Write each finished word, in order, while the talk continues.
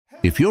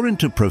If you're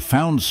into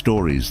profound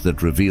stories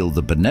that reveal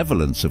the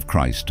benevolence of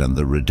Christ and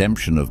the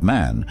redemption of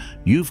man,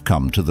 you've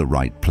come to the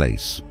right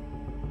place.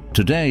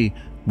 Today,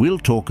 we'll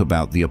talk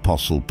about the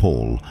Apostle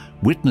Paul,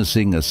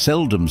 witnessing a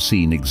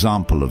seldom-seen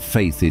example of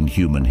faith in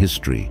human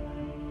history.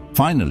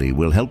 Finally,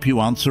 we'll help you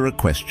answer a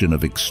question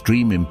of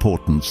extreme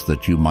importance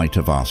that you might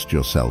have asked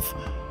yourself.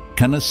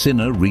 Can a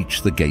sinner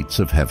reach the gates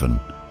of heaven?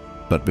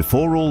 But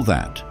before all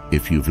that,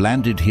 if you've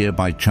landed here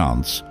by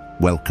chance,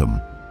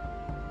 welcome.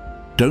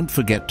 Don't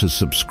forget to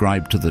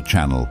subscribe to the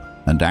channel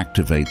and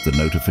activate the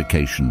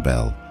notification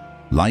bell.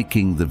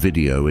 Liking the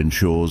video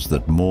ensures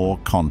that more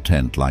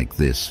content like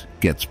this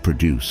gets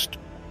produced.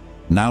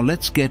 Now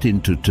let's get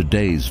into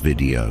today's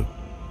video.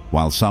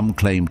 While some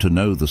claim to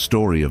know the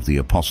story of the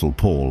Apostle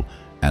Paul,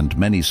 and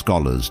many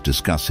scholars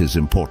discuss his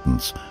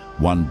importance,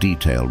 one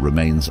detail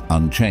remains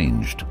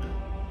unchanged.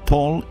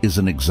 Paul is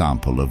an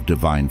example of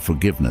divine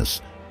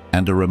forgiveness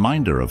and a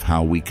reminder of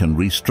how we can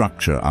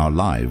restructure our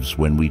lives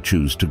when we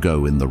choose to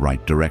go in the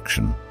right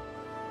direction.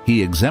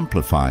 He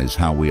exemplifies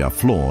how we are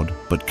flawed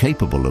but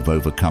capable of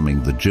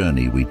overcoming the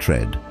journey we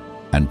tread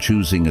and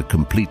choosing a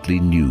completely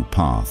new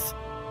path.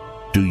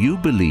 Do you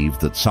believe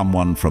that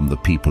someone from the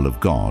people of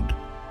God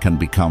can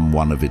become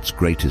one of its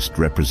greatest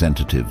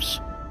representatives?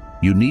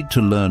 You need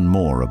to learn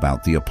more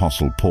about the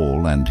Apostle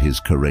Paul and his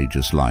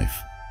courageous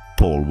life.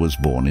 Paul was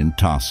born in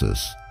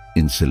Tarsus,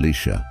 in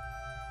Cilicia.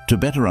 To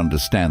better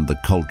understand the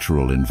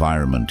cultural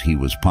environment he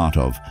was part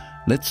of,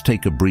 let's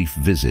take a brief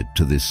visit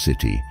to this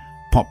city,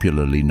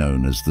 popularly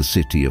known as the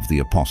City of the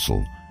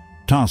Apostle.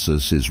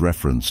 Tarsus is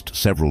referenced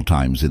several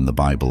times in the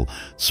Bible,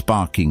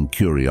 sparking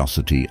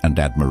curiosity and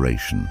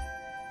admiration.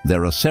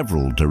 There are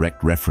several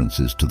direct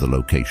references to the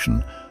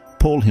location.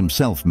 Paul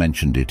himself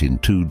mentioned it in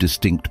two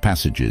distinct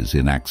passages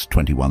in Acts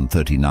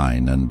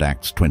 21:39 and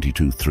Acts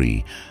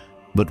 22:3.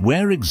 But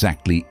where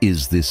exactly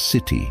is this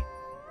city?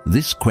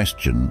 This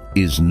question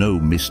is no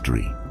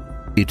mystery.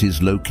 It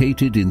is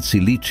located in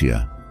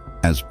Cilicia,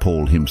 as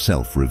Paul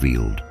himself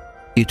revealed.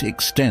 It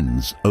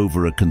extends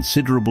over a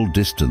considerable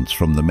distance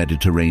from the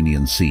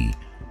Mediterranean Sea,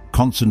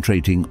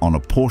 concentrating on a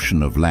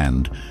portion of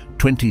land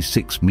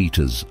 26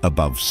 meters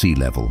above sea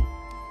level.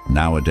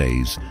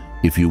 Nowadays,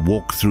 if you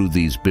walk through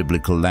these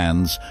biblical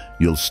lands,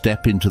 you'll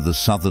step into the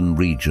southern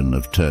region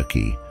of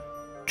Turkey.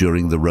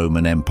 During the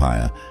Roman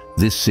Empire,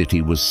 this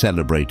city was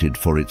celebrated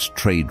for its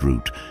trade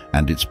route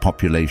and its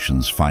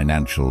population's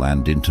financial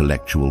and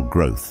intellectual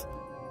growth.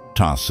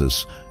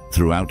 Tarsus,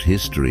 throughout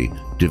history,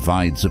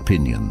 divides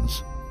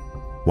opinions.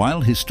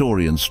 While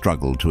historians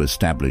struggle to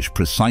establish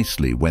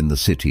precisely when the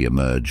city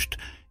emerged,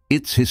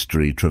 its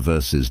history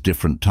traverses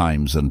different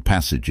times and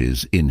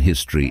passages in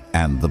history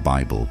and the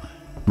Bible,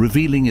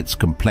 revealing its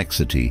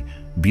complexity,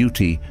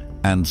 beauty,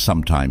 and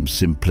sometimes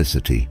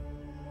simplicity.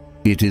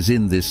 It is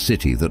in this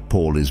city that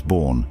Paul is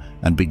born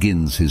and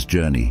begins his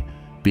journey,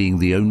 being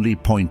the only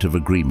point of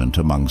agreement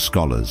among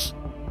scholars.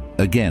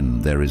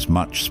 Again, there is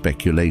much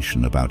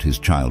speculation about his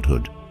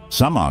childhood.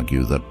 Some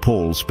argue that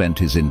Paul spent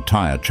his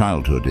entire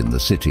childhood in the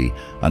city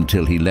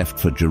until he left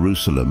for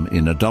Jerusalem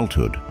in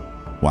adulthood,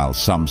 while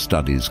some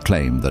studies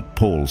claim that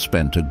Paul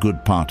spent a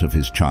good part of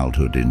his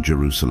childhood in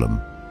Jerusalem.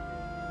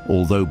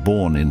 Although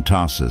born in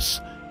Tarsus,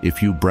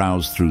 if you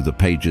browse through the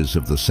pages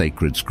of the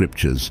sacred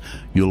scriptures,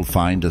 you'll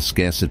find a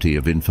scarcity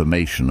of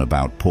information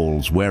about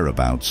Paul's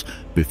whereabouts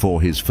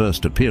before his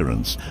first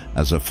appearance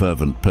as a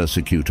fervent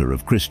persecutor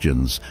of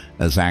Christians,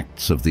 as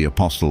Acts of the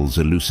Apostles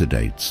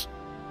elucidates.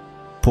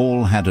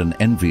 Paul had an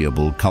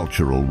enviable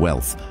cultural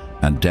wealth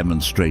and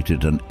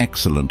demonstrated an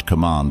excellent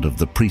command of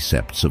the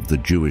precepts of the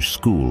Jewish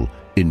school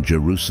in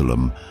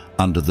Jerusalem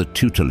under the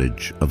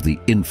tutelage of the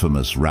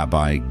infamous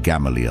Rabbi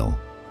Gamaliel.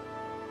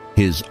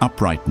 His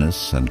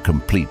uprightness and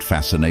complete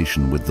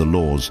fascination with the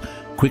laws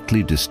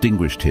quickly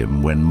distinguished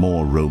him when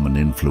more Roman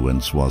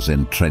influence was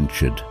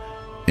entrenched,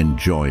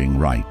 enjoying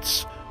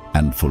rights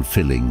and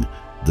fulfilling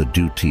the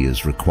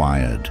duties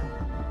required.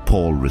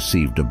 Paul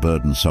received a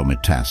burdensome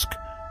task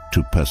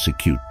to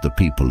persecute the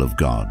people of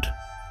God.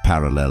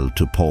 Parallel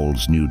to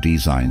Paul's new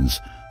designs,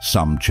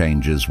 some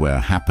changes were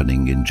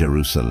happening in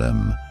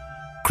Jerusalem.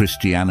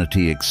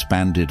 Christianity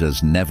expanded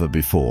as never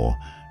before,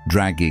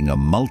 dragging a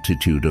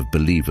multitude of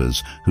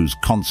believers whose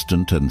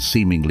constant and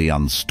seemingly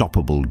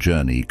unstoppable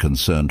journey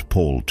concerned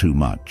Paul too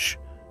much.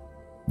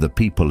 The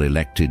people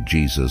elected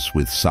Jesus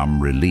with some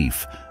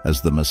relief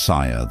as the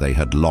Messiah they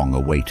had long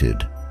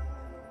awaited.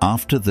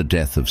 After the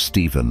death of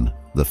Stephen,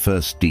 the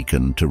first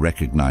deacon to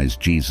recognize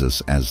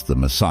Jesus as the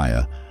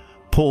Messiah,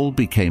 Paul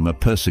became a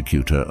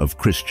persecutor of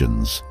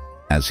Christians,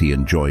 as he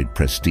enjoyed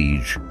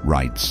prestige,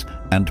 rights,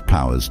 and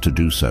powers to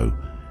do so,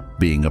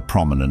 being a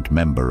prominent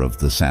member of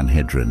the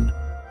Sanhedrin.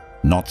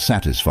 Not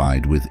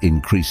satisfied with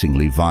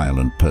increasingly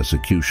violent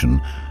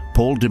persecution,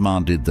 Paul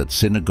demanded that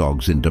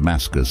synagogues in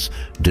Damascus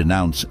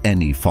denounce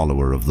any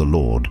follower of the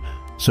Lord,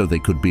 so they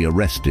could be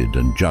arrested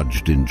and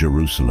judged in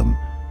Jerusalem.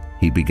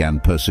 He began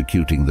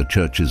persecuting the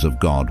churches of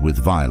God with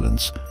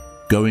violence,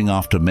 going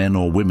after men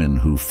or women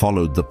who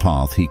followed the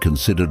path he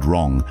considered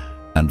wrong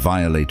and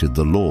violated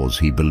the laws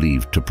he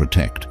believed to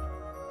protect.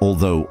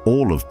 Although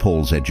all of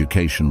Paul's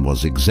education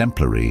was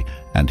exemplary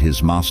and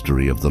his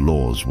mastery of the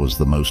laws was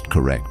the most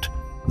correct,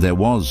 there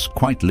was,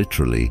 quite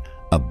literally,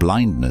 a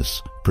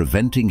blindness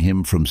preventing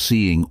him from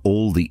seeing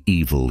all the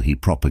evil he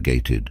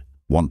propagated.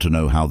 Want to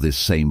know how this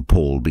same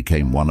Paul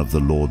became one of the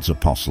Lord's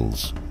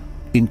apostles?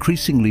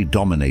 Increasingly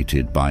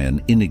dominated by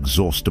an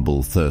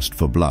inexhaustible thirst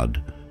for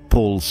blood,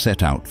 Paul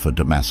set out for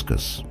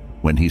Damascus.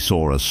 When he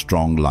saw a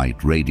strong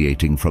light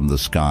radiating from the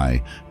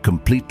sky,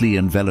 completely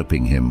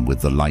enveloping him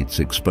with the light's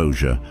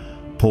exposure,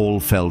 Paul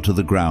fell to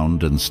the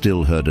ground and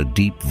still heard a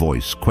deep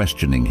voice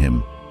questioning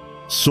him.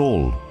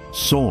 "Saul,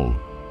 Saul,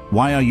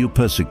 why are you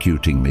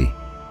persecuting me?"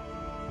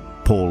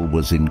 Paul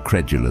was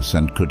incredulous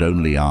and could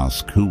only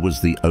ask who was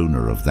the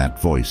owner of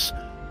that voice,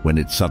 when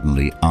it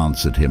suddenly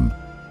answered him,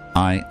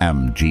 "I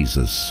am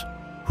Jesus,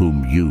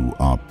 whom you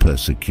are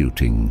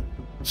persecuting."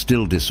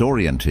 Still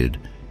disoriented,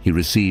 he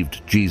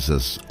received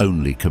Jesus'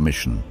 only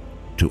commission,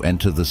 to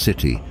enter the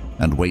city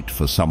and wait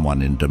for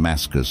someone in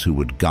Damascus who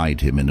would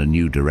guide him in a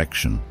new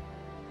direction.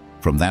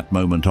 From that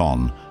moment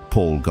on,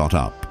 Paul got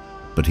up,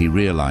 but he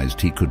realized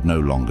he could no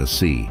longer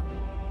see.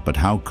 But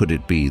how could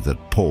it be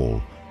that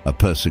Paul, a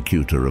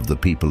persecutor of the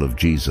people of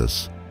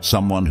Jesus,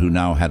 someone who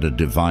now had a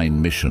divine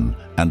mission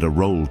and a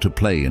role to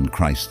play in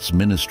Christ's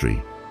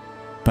ministry?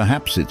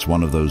 Perhaps it's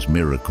one of those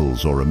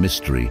miracles or a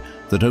mystery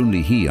that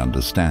only he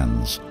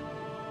understands.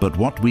 But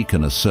what we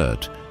can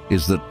assert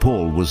is that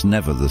Paul was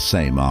never the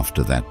same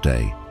after that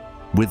day.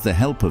 With the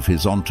help of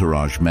his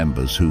entourage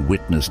members who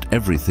witnessed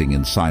everything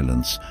in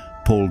silence,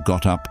 Paul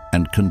got up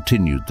and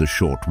continued the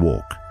short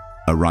walk,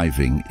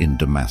 arriving in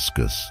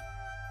Damascus.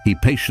 He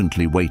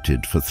patiently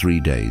waited for 3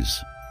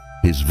 days.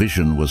 His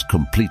vision was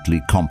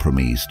completely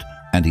compromised,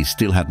 and he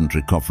still hadn't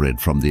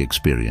recovered from the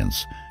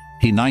experience.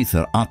 He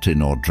neither ate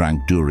nor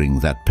drank during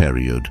that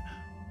period.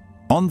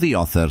 On the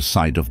other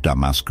side of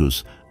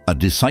Damascus, a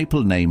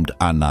disciple named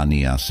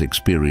Ananias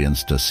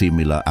experienced a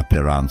similar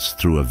appearance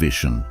through a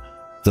vision.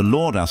 The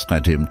Lord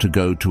asked him to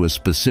go to a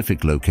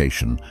specific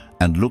location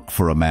and look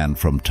for a man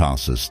from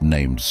Tarsus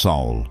named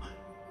Saul.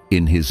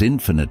 In his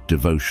infinite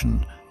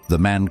devotion, the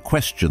man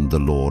questioned the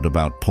Lord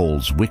about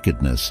Paul's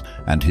wickedness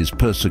and his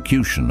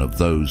persecution of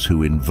those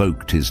who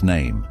invoked his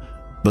name.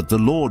 But the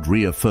Lord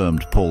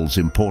reaffirmed Paul's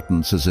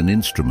importance as an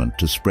instrument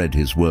to spread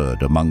his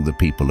word among the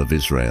people of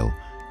Israel.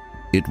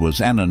 It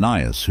was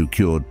Ananias who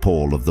cured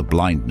Paul of the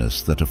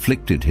blindness that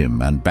afflicted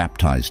him and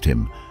baptized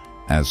him,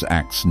 as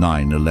Acts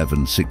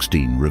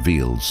 9:11-16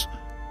 reveals.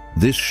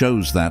 This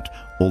shows that,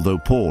 although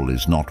Paul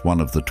is not one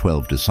of the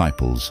 12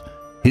 disciples,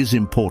 his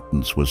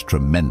importance was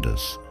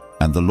tremendous,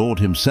 and the Lord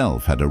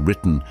himself had a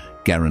written,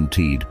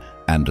 guaranteed,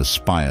 and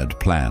aspired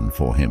plan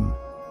for him.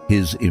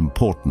 His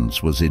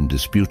importance was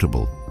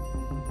indisputable.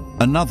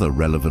 Another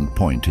relevant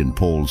point in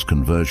Paul's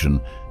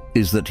conversion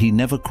is that he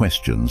never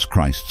questions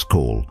Christ's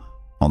call.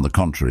 On the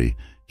contrary,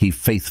 he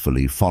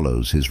faithfully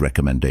follows his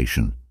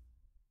recommendation.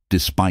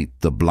 Despite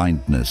the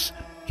blindness,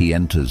 he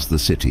enters the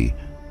city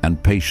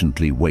and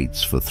patiently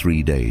waits for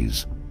 3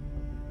 days.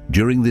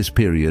 During this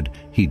period,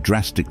 he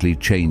drastically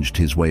changed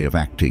his way of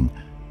acting,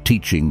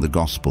 teaching the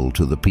gospel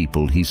to the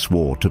people he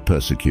swore to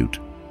persecute.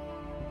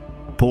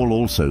 Paul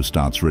also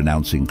starts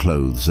renouncing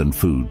clothes and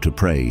food to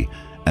pray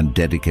and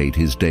dedicate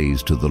his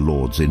days to the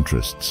Lord's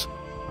interests.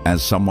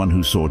 As someone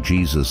who saw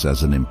Jesus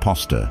as an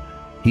impostor,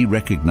 he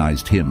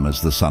recognized him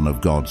as the Son of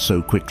God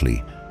so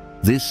quickly.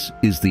 This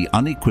is the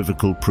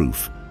unequivocal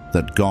proof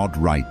that God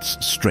writes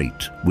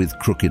straight with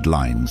crooked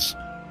lines.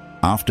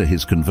 After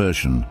his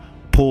conversion,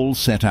 Paul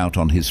set out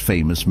on his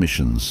famous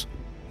missions.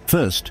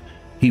 First,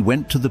 he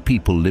went to the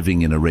people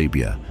living in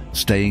Arabia,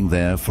 staying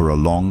there for a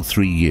long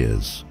 3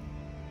 years.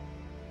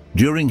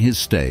 During his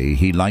stay,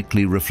 he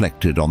likely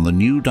reflected on the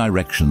new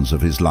directions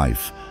of his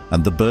life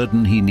and the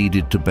burden he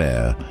needed to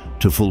bear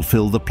to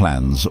fulfill the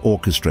plans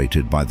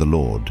orchestrated by the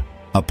Lord.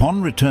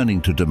 Upon returning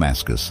to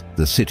Damascus,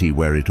 the city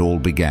where it all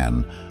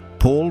began,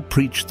 Paul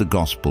preached the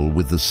gospel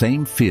with the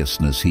same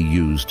fierceness he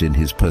used in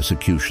his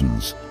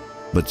persecutions.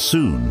 But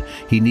soon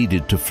he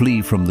needed to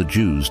flee from the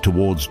Jews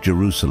towards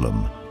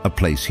Jerusalem, a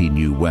place he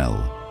knew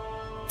well.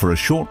 For a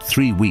short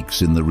 3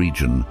 weeks in the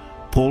region,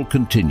 Paul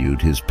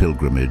continued his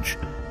pilgrimage,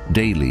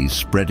 daily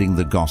spreading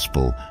the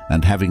gospel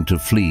and having to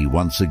flee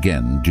once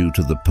again due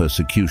to the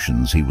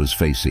persecutions he was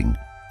facing.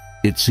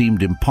 It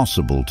seemed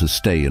impossible to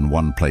stay in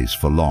one place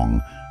for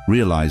long,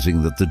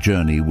 realizing that the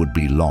journey would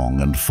be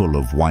long and full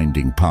of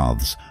winding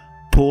paths.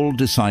 Paul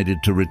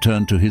decided to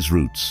return to his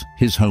roots,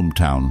 his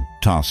hometown,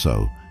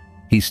 Tarso.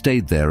 He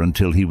stayed there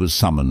until he was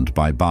summoned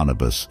by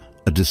Barnabas,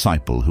 a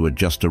disciple who had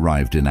just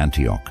arrived in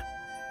Antioch.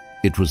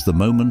 It was the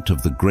moment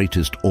of the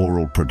greatest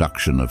oral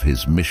production of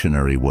his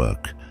missionary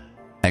work,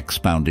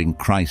 expounding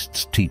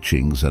Christ's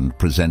teachings and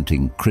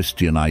presenting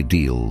Christian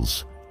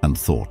ideals and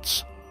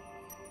thoughts.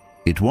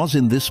 It was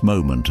in this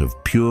moment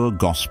of pure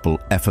gospel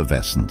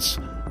effervescence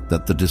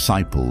that the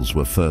disciples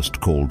were first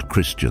called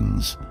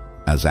Christians,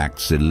 as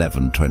Acts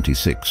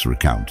 11:26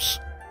 recounts.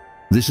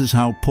 This is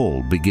how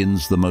Paul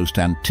begins the most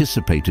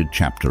anticipated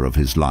chapter of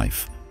his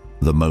life,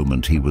 the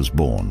moment he was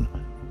born.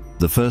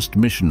 The first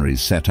missionaries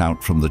set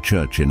out from the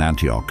church in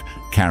Antioch,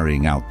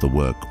 carrying out the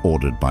work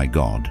ordered by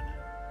God.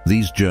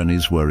 These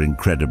journeys were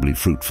incredibly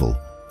fruitful,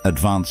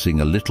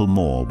 advancing a little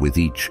more with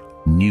each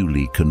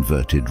newly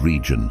converted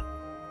region.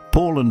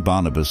 Paul and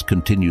Barnabas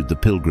continued the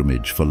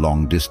pilgrimage for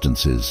long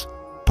distances,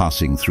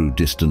 passing through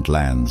distant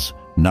lands,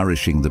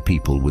 nourishing the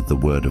people with the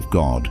word of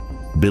God,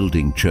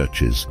 building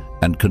churches,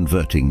 and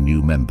converting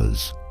new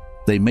members.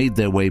 They made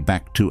their way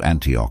back to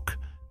Antioch,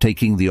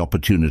 taking the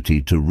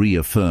opportunity to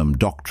reaffirm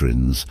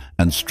doctrines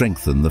and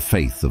strengthen the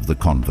faith of the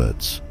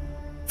converts.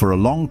 For a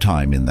long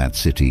time in that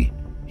city,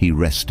 he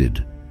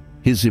rested.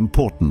 His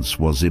importance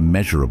was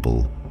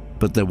immeasurable,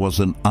 but there was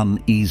an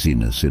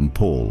uneasiness in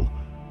Paul,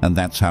 and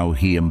that's how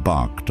he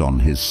embarked on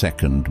his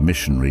second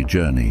missionary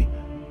journey.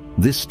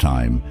 This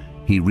time,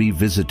 he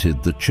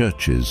revisited the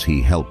churches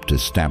he helped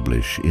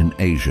establish in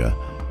Asia.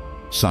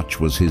 Such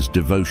was his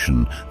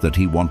devotion that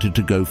he wanted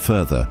to go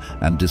further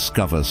and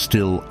discover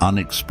still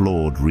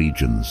unexplored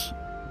regions.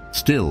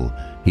 Still,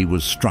 he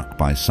was struck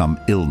by some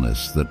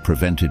illness that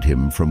prevented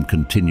him from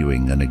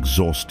continuing an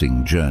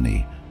exhausting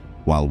journey,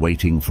 while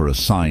waiting for a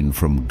sign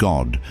from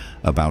God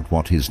about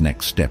what his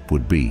next step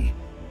would be.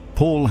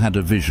 Paul had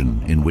a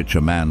vision in which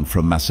a man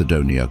from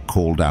Macedonia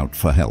called out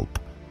for help.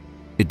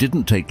 It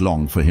didn't take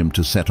long for him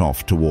to set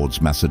off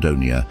towards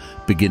Macedonia,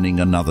 beginning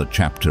another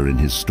chapter in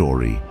his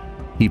story.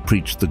 He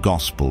preached the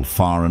gospel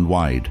far and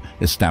wide,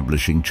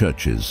 establishing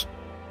churches.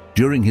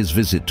 During his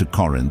visit to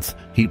Corinth,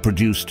 he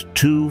produced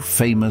 2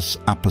 famous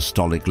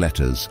apostolic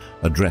letters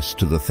addressed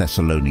to the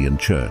Thessalonian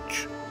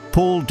church.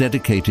 Paul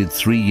dedicated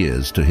 3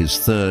 years to his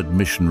third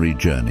missionary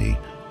journey,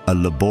 a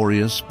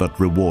laborious but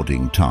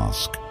rewarding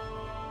task.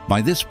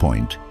 By this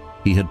point,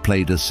 he had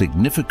played a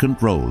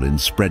significant role in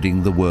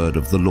spreading the word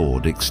of the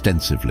Lord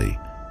extensively.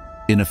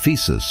 In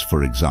Ephesus,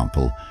 for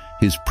example,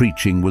 his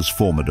preaching was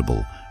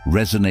formidable,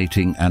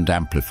 resonating and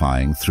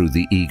amplifying through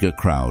the eager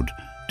crowd,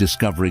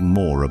 discovering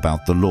more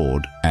about the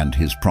Lord and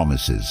his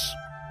promises.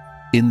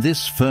 In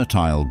this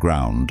fertile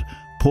ground,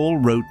 Paul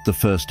wrote the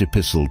first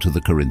epistle to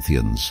the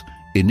Corinthians,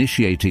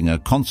 initiating a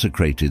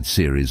consecrated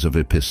series of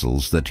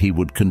epistles that he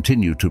would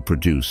continue to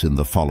produce in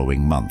the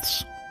following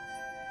months.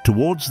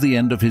 Towards the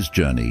end of his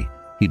journey,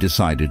 he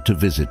decided to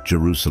visit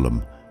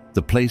Jerusalem,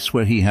 the place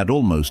where he had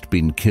almost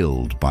been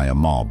killed by a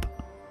mob.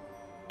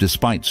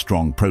 Despite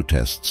strong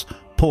protests,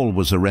 Paul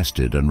was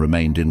arrested and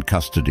remained in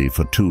custody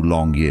for 2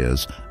 long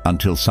years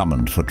until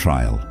summoned for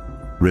trial.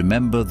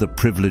 Remember the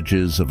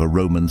privileges of a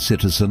Roman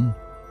citizen?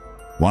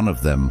 One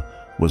of them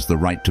was the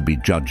right to be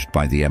judged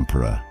by the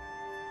emperor.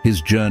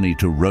 His journey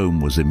to Rome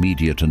was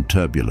immediate and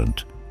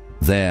turbulent.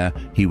 There,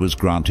 he was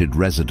granted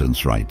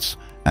residence rights,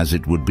 as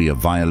it would be a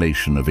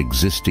violation of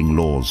existing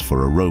laws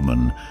for a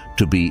Roman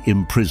to be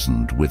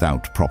imprisoned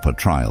without proper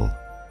trial.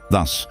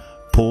 Thus,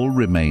 Paul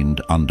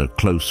remained under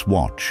close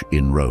watch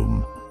in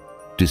Rome.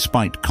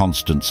 Despite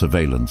constant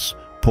surveillance,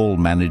 Paul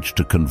managed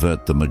to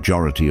convert the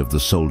majority of the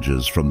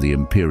soldiers from the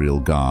imperial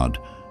guard,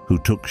 who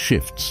took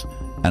shifts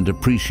and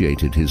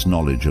appreciated his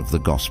knowledge of the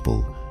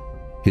gospel.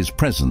 His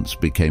presence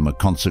became a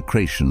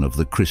consecration of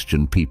the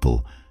Christian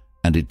people,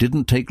 and it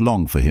didn't take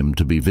long for him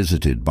to be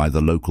visited by the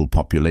local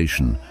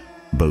population,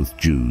 both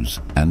Jews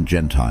and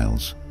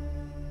Gentiles.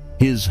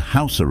 His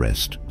house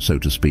arrest, so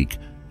to speak,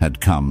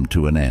 had come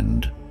to an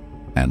end,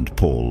 and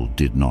Paul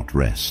did not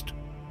rest.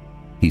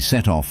 He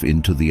set off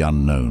into the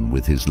unknown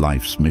with his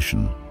life's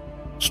mission.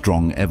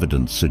 Strong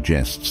evidence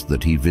suggests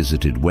that he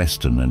visited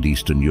Western and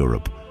Eastern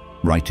Europe,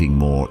 writing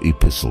more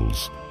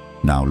epistles.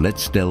 Now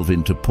let's delve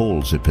into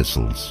Paul's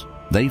epistles.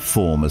 They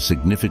form a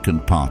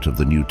significant part of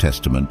the New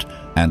Testament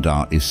and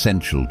are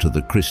essential to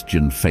the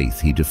Christian faith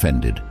he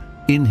defended.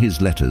 In his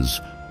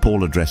letters,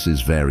 Paul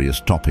addresses various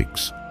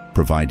topics,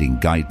 providing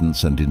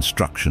guidance and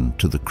instruction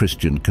to the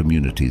Christian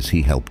communities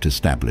he helped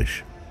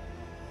establish.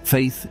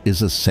 Faith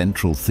is a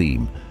central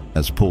theme,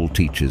 as Paul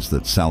teaches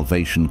that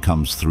salvation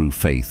comes through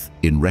faith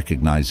in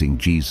recognizing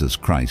Jesus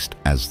Christ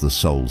as the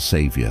sole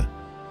Savior.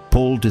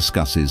 Paul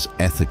discusses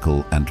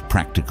ethical and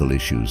practical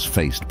issues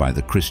faced by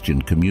the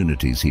Christian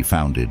communities he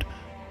founded,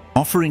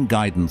 offering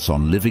guidance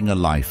on living a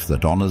life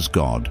that honors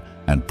God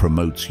and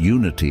promotes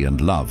unity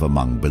and love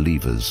among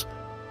believers.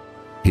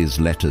 His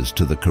letters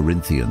to the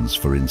Corinthians,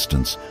 for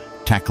instance,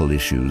 tackle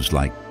issues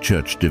like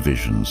church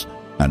divisions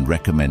and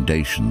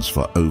recommendations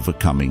for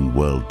overcoming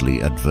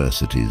worldly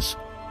adversities.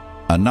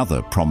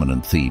 Another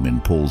prominent theme in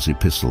Paul's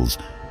epistles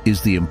is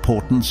the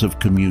importance of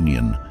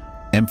communion,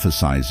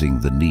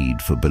 emphasizing the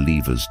need for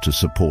believers to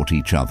support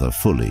each other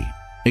fully.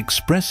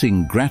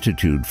 Expressing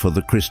gratitude for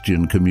the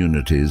Christian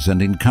communities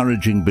and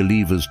encouraging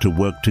believers to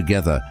work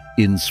together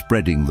in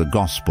spreading the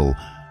gospel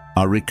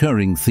are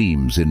recurring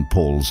themes in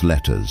Paul's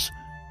letters.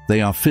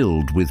 They are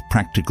filled with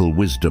practical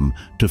wisdom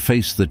to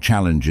face the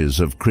challenges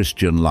of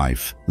Christian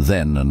life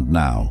then and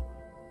now.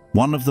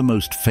 One of the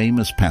most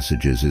famous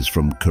passages is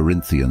from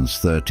Corinthians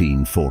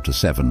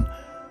 13:4-7,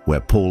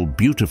 where Paul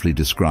beautifully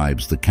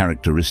describes the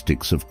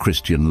characteristics of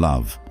Christian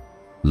love.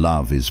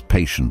 Love is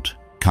patient,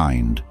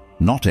 kind,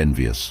 not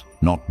envious,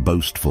 not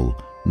boastful,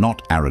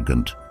 not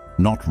arrogant,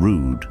 not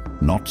rude,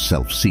 not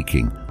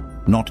self-seeking.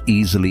 not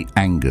easily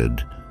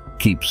angered,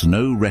 keeps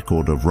no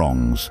record of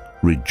wrongs,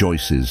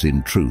 rejoices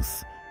in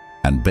truth,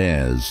 and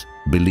bears,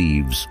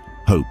 believes,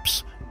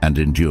 hopes, and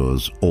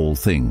endures all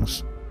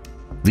things.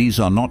 These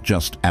are not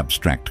just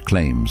abstract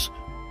claims.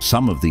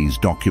 Some of these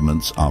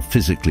documents are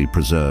physically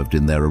preserved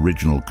in their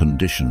original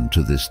condition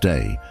to this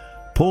day.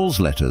 Paul's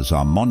letters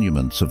are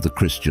monuments of the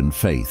Christian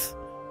faith.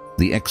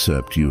 The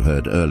excerpt you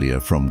heard earlier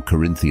from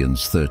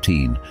Corinthians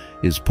 13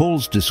 is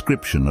Paul's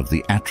description of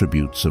the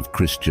attributes of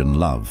Christian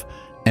love,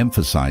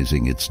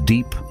 emphasizing its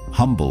deep,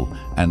 humble,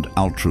 and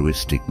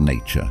altruistic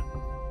nature.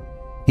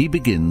 He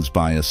begins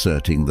by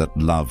asserting that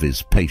love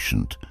is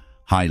patient,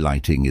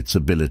 highlighting its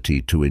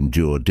ability to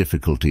endure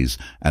difficulties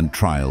and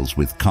trials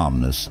with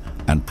calmness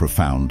and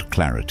profound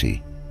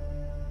clarity.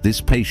 This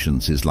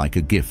patience is like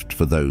a gift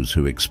for those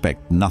who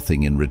expect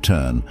nothing in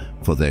return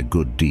for their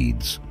good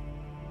deeds.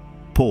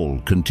 Paul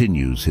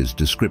continues his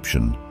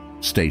description,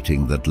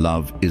 stating that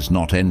love is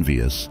not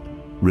envious,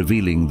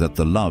 revealing that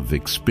the love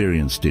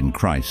experienced in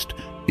Christ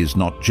is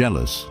not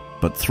jealous,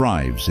 but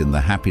thrives in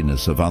the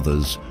happiness of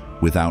others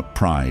without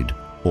pride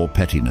or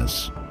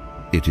pettiness.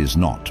 It is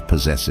not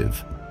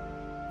possessive.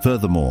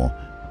 Furthermore,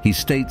 he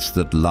states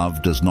that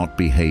love does not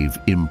behave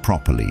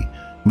improperly,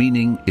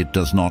 meaning it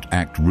does not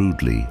act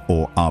rudely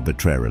or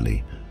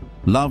arbitrarily.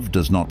 Love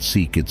does not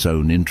seek its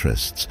own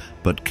interests,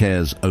 but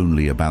cares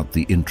only about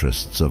the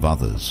interests of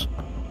others.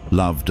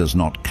 Love does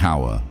not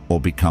cower or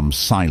become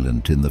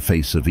silent in the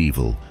face of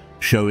evil,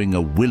 showing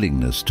a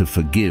willingness to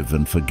forgive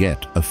and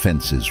forget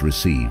offenses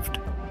received.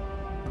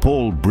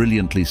 Paul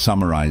brilliantly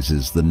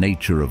summarizes the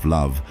nature of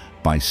love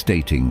by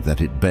stating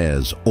that it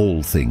bears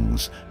all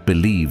things,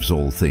 believes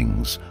all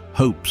things,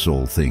 hopes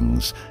all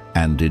things,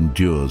 and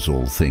endures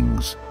all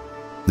things.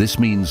 This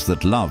means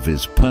that love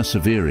is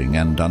persevering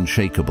and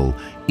unshakable,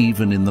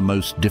 even in the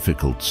most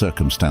difficult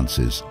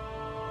circumstances.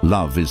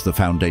 Love is the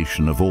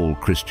foundation of all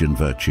Christian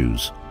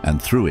virtues,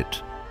 and through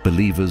it,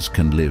 believers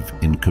can live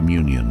in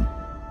communion.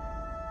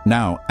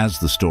 Now, as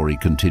the story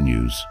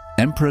continues,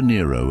 Emperor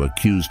Nero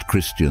accused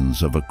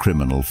Christians of a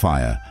criminal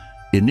fire,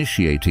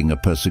 initiating a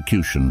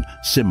persecution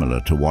similar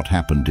to what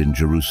happened in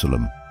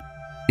Jerusalem.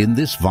 In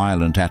this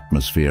violent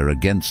atmosphere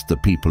against the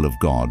people of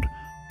God,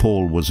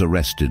 Paul was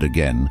arrested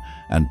again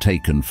and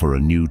taken for a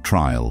new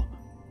trial.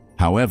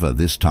 However,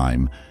 this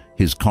time,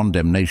 his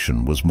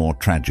condemnation was more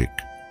tragic.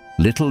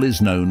 Little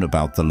is known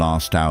about the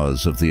last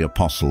hours of the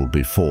apostle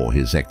before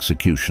his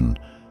execution.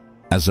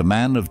 As a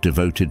man of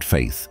devoted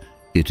faith,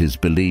 it is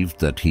believed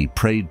that he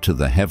prayed to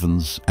the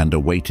heavens and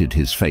awaited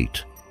his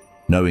fate,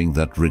 knowing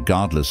that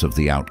regardless of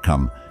the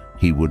outcome,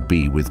 he would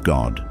be with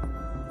God.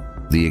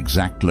 The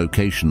exact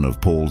location of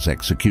Paul's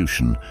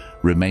execution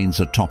remains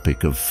a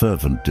topic of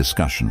fervent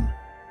discussion.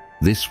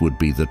 This would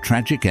be the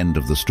tragic end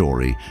of the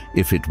story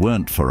if it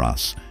weren't for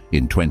us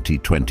in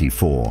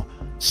 2024,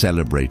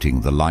 celebrating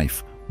the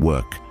life,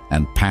 work,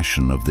 and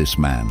passion of this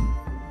man.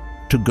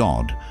 To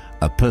God,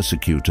 a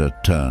persecutor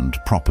turned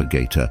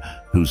propagator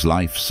whose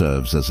life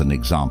serves as an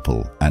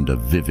example and a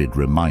vivid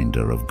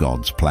reminder of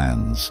God's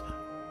plans.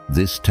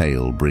 This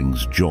tale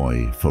brings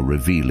joy for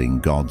revealing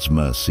God's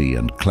mercy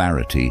and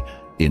clarity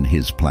in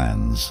His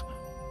plans.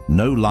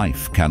 No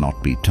life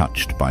cannot be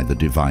touched by the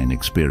divine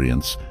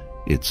experience.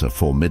 It's a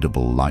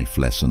formidable life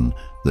lesson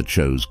that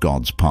shows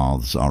God's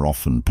paths are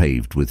often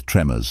paved with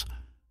tremors,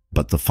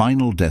 but the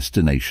final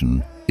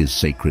destination is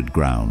sacred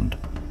ground.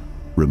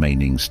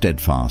 Remaining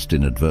steadfast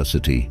in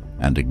adversity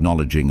and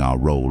acknowledging our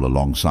role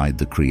alongside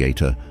the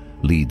Creator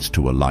leads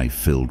to a life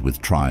filled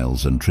with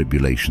trials and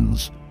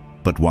tribulations.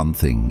 But one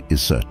thing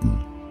is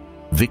certain: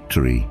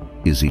 victory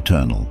is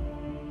eternal.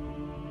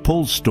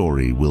 Paul's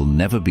story will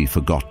never be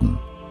forgotten,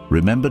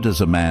 remembered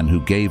as a man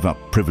who gave up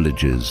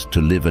privileges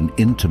to live an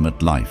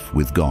intimate life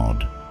with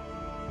God.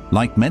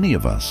 Like many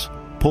of us,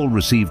 Paul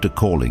received a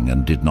calling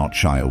and did not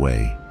shy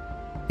away.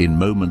 In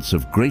moments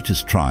of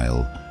greatest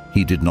trial,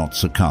 he did not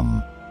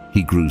succumb.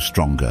 He grew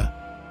stronger.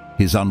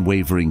 His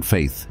unwavering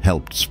faith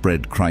helped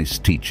spread Christ's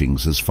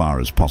teachings as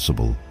far as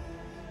possible.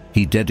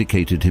 He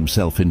dedicated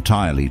himself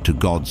entirely to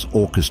God's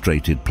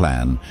orchestrated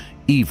plan,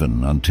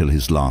 even until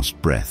his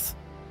last breath.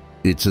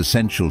 It's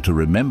essential to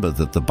remember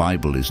that the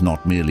Bible is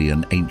not merely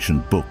an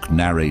ancient book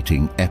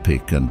narrating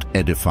epic and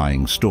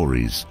edifying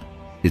stories.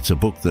 It's a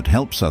book that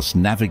helps us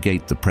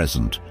navigate the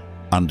present,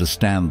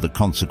 understand the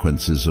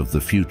consequences of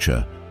the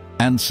future,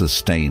 and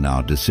sustain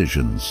our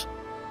decisions.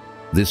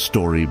 This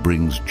story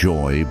brings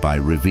joy by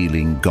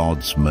revealing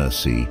God's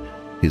mercy,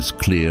 His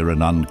clear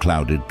and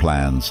unclouded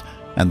plans,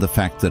 and the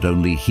fact that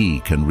only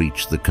He can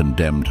reach the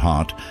condemned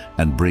heart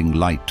and bring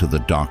light to the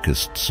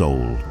darkest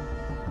soul.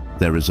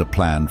 There is a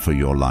plan for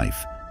your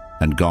life,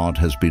 and God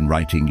has been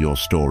writing your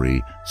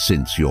story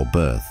since your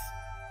birth.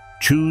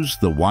 Choose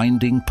the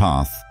winding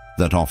path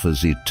that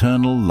offers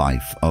eternal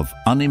life of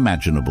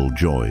unimaginable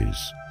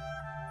joys.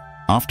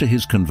 After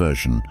his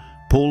conversion,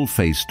 Paul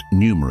faced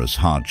numerous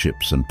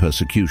hardships and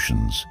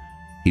persecutions.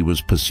 He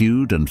was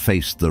pursued and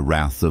faced the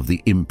wrath of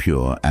the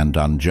impure and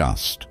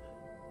unjust.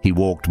 He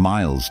walked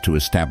miles to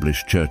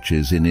establish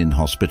churches in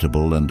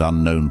inhospitable and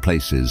unknown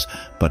places,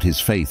 but his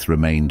faith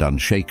remained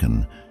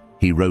unshaken.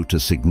 he wrote a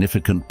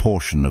significant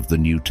portion of the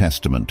New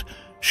Testament,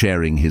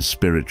 sharing his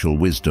spiritual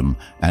wisdom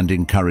and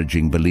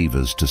encouraging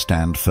believers to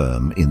stand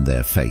firm in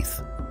their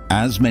faith.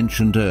 As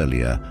mentioned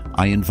earlier,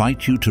 I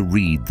invite you to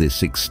read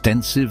this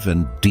extensive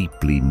and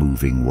deeply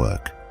moving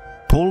work.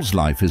 Paul's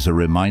life is a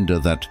reminder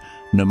that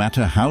no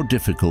matter how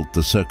difficult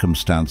the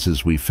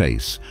circumstances we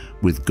face,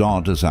 with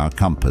God as our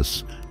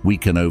compass, we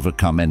can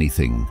overcome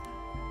anything.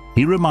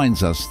 He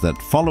reminds us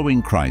that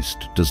following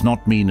Christ does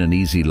not mean an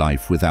easy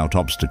life without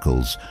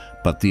obstacles,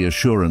 but the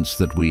assurance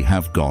that we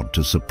have God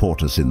to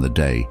support us in the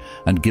day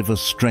and give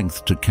us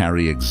strength to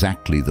carry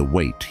exactly the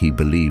weight He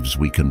believes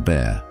we can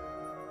bear.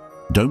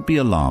 Don't be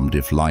alarmed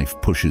if life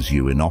pushes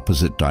you in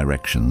opposite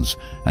directions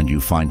and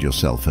you find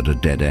yourself at a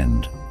dead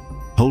end.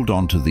 Hold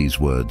on to these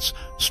words,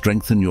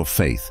 strengthen your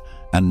faith,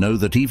 and know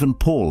that even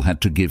Paul had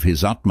to give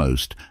his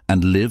utmost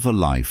and live a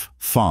life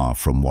far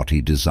from what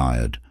he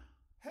desired.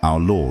 Our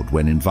Lord,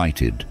 when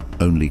invited,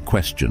 only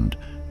questioned,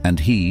 and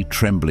he,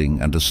 trembling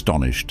and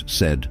astonished,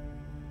 said,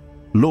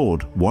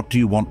 "Lord, what do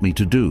you want me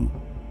to do?"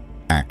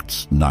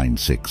 Acts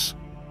 9:6,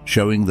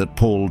 showing that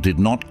Paul did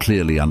not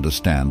clearly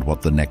understand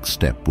what the next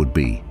step would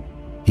be.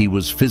 He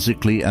was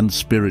physically and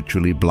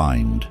spiritually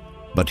blind,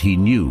 but he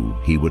knew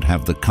he would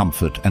have the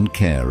comfort and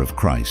care of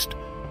Christ,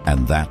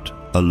 and that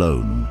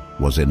alone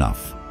was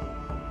enough.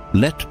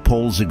 Let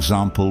Paul's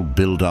example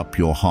build up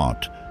your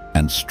heart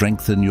and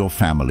strengthen your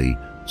family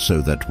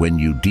so that when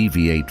you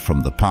deviate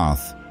from the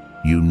path,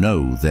 you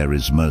know there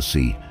is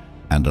mercy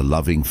and a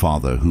loving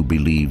Father who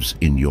believes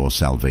in your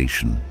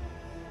salvation.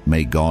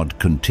 May God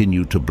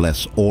continue to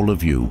bless all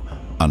of you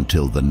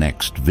until the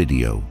next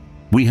video.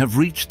 We have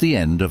reached the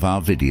end of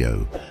our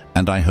video,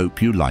 and I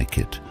hope you like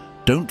it.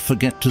 Don't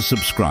forget to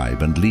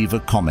subscribe and leave a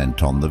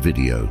comment on the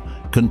video.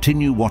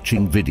 Continue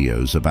watching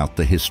videos about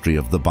the history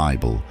of the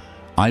Bible.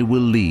 I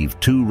will leave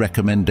 2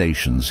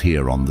 recommendations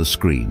here on the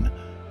screen.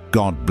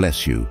 God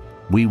bless you.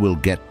 We will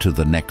get to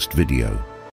the next video.